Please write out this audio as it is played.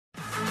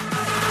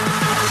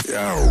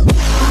Now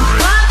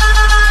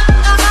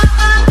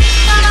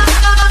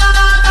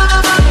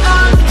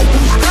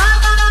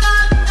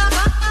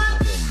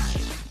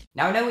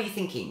I know what you're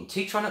thinking,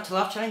 2 try not to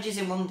laugh challenges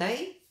in one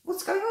day?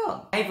 What's going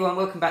on? Hey everyone,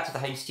 welcome back to the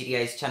Home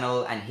Studios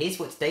channel, and here's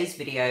what today's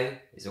video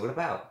is all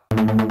about.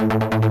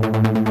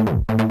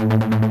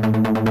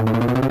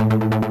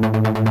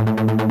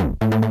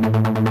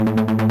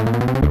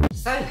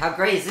 So, how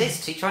great is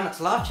this? 2 try not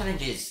to laugh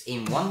challenges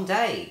in one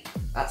day.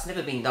 That's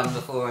never been done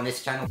before on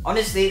this channel.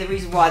 Honestly, the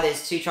reason why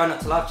there's 2 try not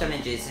to laugh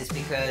challenges is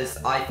because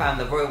I found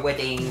the royal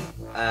wedding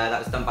that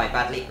was done by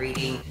Bad Lip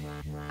Reading.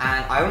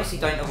 And I honestly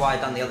don't know why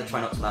I've done the other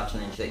try not to laugh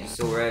challenge that you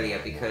saw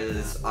earlier,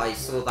 because I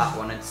saw that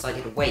one and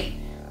decided to wait.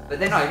 But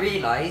then I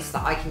realised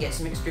that I can get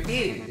some extra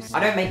views. I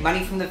don't make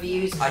money from the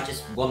views, I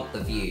just want the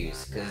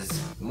views,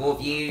 because more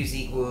views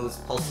equals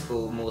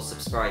possible more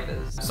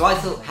subscribers. So I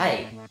thought,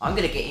 hey, I'm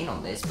gonna get in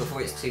on this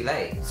before it's too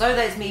late. So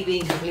there's me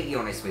being completely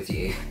honest with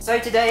you. So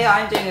today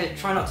I'm doing a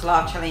try not to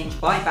laugh challenge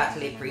by Bad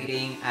Lip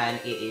Reading, and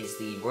it is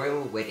the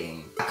royal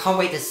wedding. I can't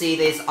wait to see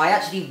this. I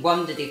actually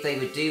wondered if they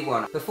would do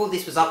one. Before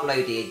this was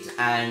uploaded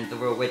and the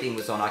royal wedding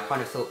was on, I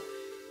kind of thought,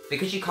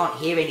 because you can't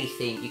hear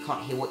anything, you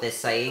can't hear what they're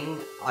saying,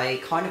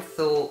 I kind of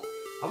thought,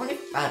 I wonder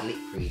if Bad Lip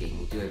Reading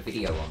will do a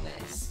video on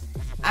this.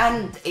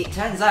 And it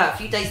turns out, a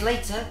few days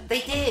later,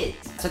 they did!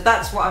 So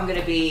that's what I'm going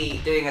to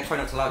be doing a try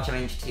not to laugh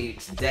challenge to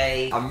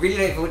today. I'm really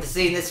looking forward to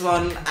seeing this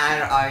one,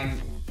 and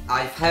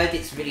I've heard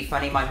it's really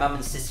funny. My mum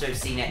and sister have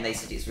seen it and they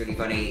said it's really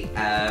funny,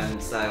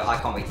 so I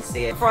can't wait to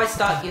see it. Before I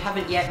start, if you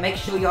haven't yet, make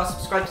sure you are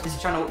subscribed to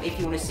this channel if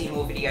you want to see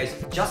more videos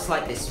just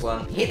like this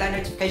one. Hit that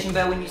notification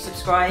bell when you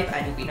subscribe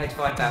and you'll be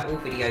notified about all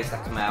videos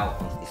that come out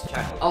on this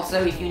channel.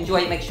 Also, if you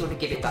enjoy it, make sure to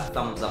give it that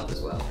thumbs up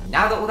as well.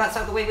 Now that all that's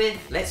out of the way with,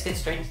 let's get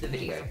straight into the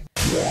video.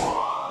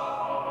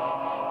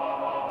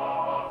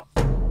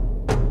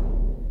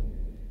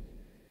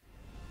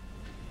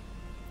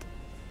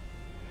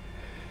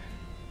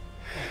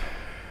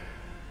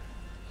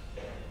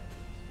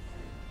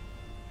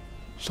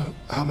 So,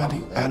 how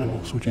many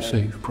animals would you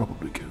say you've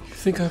probably killed? You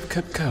think I've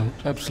kept count?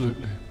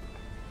 Absolutely.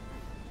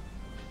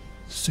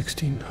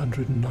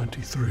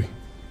 1,693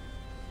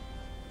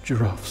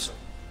 giraffes.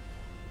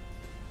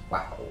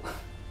 Wow.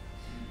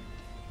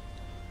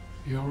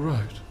 You're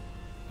right.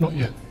 Not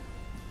yet.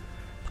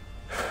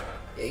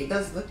 It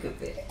does look a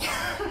bit.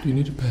 Do you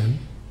need a pen?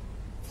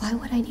 Why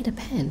would I need a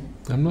pen?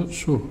 I'm not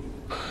sure.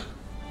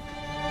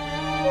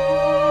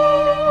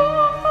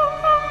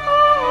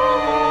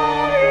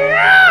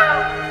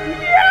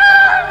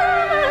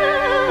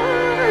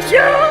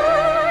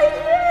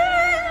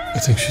 I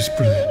think she's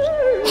brilliant.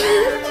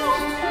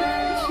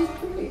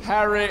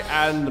 Harry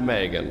and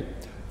Meghan,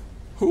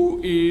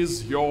 who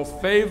is your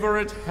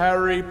favorite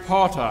Harry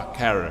Potter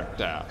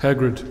character?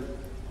 Hagrid.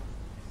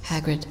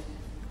 Hagrid.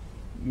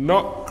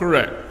 Not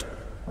correct.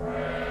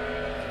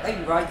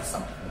 They write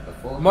something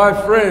before. My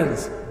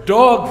friends,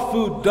 dog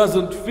food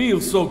doesn't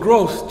feel so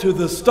gross to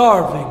the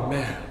starving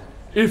man.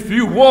 If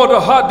you want a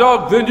hot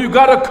dog, then you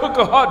gotta cook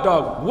a hot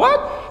dog.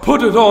 What?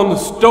 Put it on the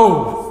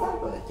stove.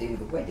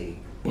 Wedding.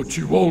 But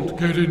you won't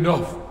get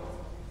enough.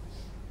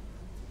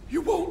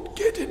 You won't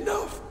get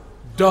enough.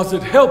 Does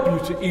it help you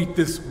to eat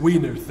this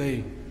wiener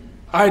thing?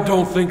 I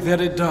don't think that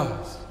it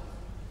does.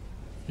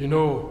 You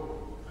know,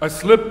 I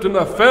slipped and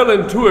I fell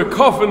into a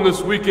coffin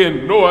this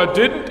weekend. No, I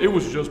didn't. It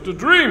was just a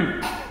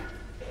dream.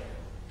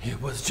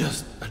 It was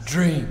just a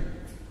dream.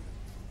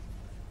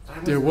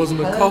 There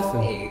wasn't a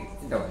coffin.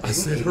 No, I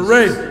said,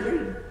 hooray!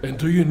 And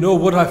do you know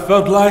what I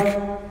felt like?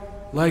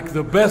 Like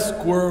the best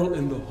squirrel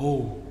in the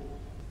hole.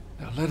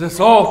 Now let us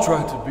all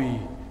try to be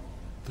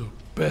the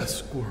best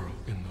squirrel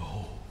in the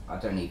hole. I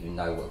don't even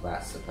know what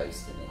that's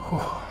supposed to mean.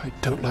 Oh, I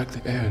don't like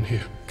the air in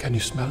here. Can you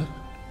smell it?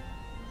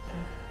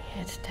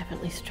 Yeah, it's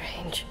definitely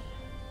strange.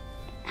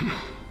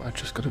 I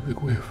just got a big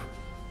whiff.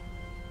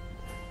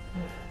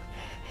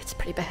 It's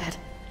pretty bad.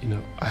 You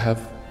know, I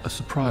have a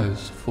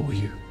surprise for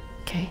you.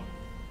 Okay.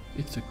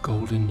 It's a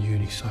golden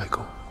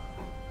unicycle.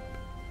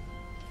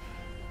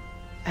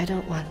 I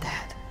don't want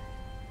that.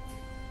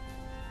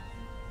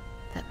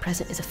 That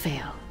present is a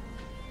fail.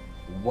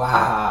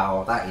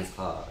 Wow, that is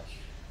harsh.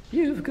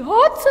 You've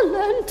got to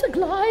learn to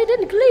glide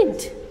and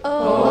glint.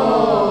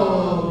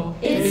 Oh,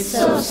 it's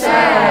so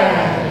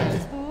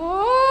sad.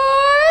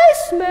 I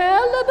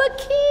smell a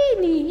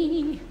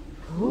bikini.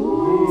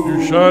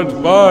 You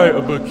shan't buy a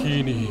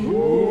bikini.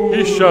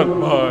 He shan't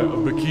buy a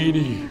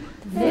bikini.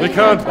 They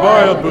can't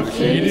buy a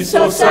bikini,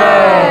 so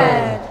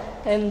sad.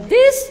 And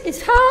this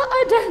is how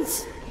I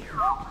dance.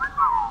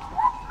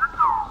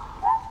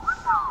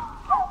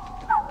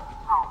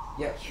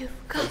 Yep.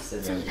 You've got to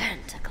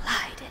learn to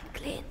glide and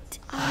glint.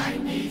 I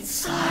need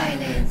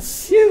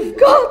silence. You've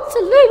got to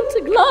learn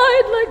to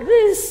glide like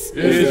this.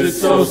 Is it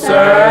so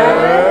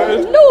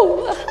sad?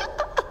 No.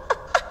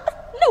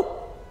 No.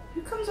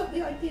 Who comes up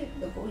with the idea for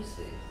the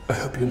voices? I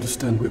hope you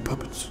understand we're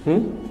puppets.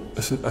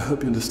 I said, I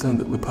hope you understand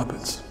that we're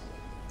puppets.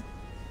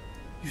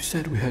 You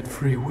said we had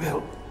free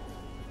will.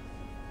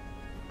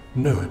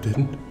 No, I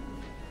didn't.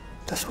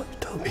 That's what you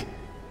told me.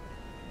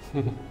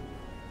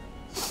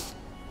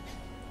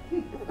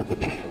 I'm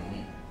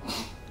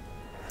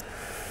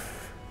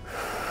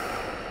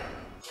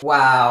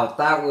Wow,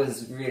 that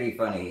was really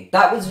funny.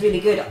 That was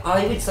really good.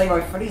 I would say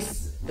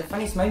the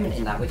funniest moment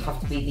in that would have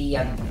to be the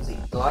was it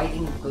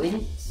gliding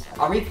glint?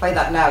 I'll replay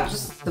that now.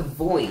 Just the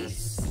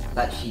voice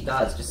that she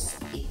does,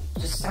 it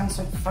just sounds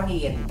so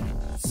funny and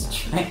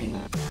strange.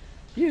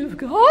 You've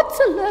got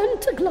to learn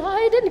to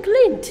glide and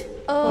glint.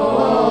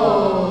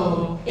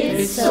 Oh,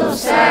 it's so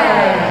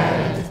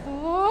sad.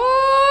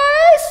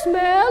 I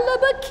smell a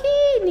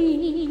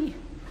bikini.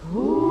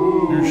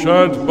 You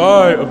shan't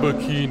buy a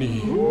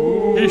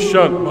bikini. He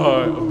shan't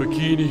buy a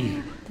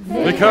bikini.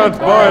 They can't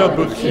buy a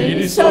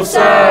bikini, so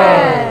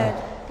sad.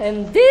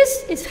 And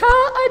this is how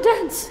I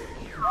dance.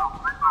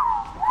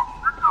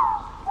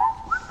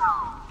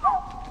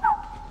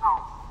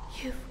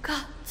 You've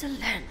got to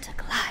learn to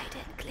glide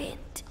and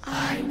glint.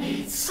 I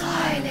need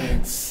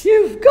silence.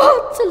 You've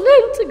got to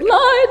learn to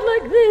glide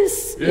like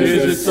this.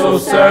 Is it so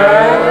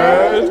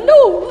sad?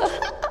 No.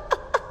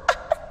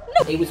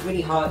 It was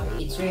really hard.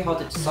 It's really hard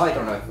to decide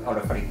on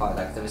a funny part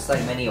because there were so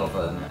many of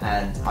them,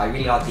 and I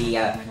really had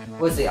the.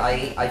 What was it?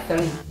 I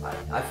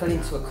fell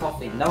into a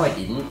coffin. No, I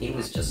didn't. It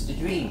was just a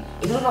dream.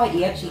 It looked like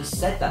he actually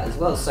said that as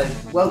well. So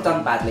well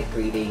done, Bad Lip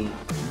Reading.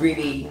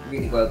 Really,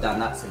 really well done.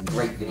 That's a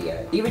great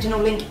video. The original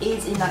link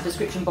is in that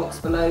description box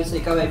below, so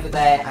go over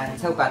there and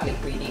tell Bad Lip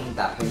Reading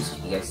that Home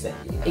Studio sent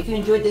you. If you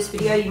enjoyed this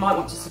video, you might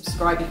want to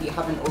subscribe if you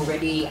haven't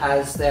already,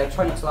 as there are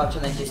Try Not to Laugh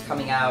challenges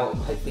coming out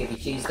hopefully every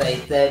Tuesday.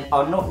 There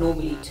are not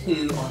normally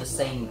 2 on the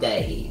same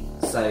day,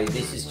 so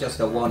this is just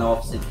a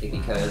one-off simply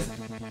because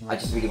I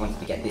just really wanted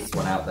to get this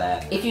one out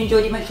there. If you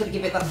enjoyed it, make sure to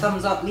give it that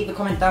thumbs up, leave a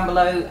comment down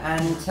below,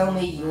 and tell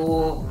me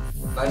your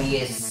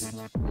funniest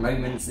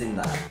moments in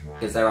that,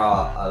 because there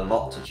are a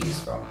lot to choose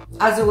from.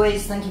 As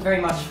always, thank you very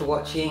much for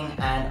watching,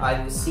 and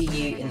I will see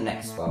you in the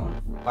next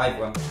one. Bye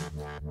everyone.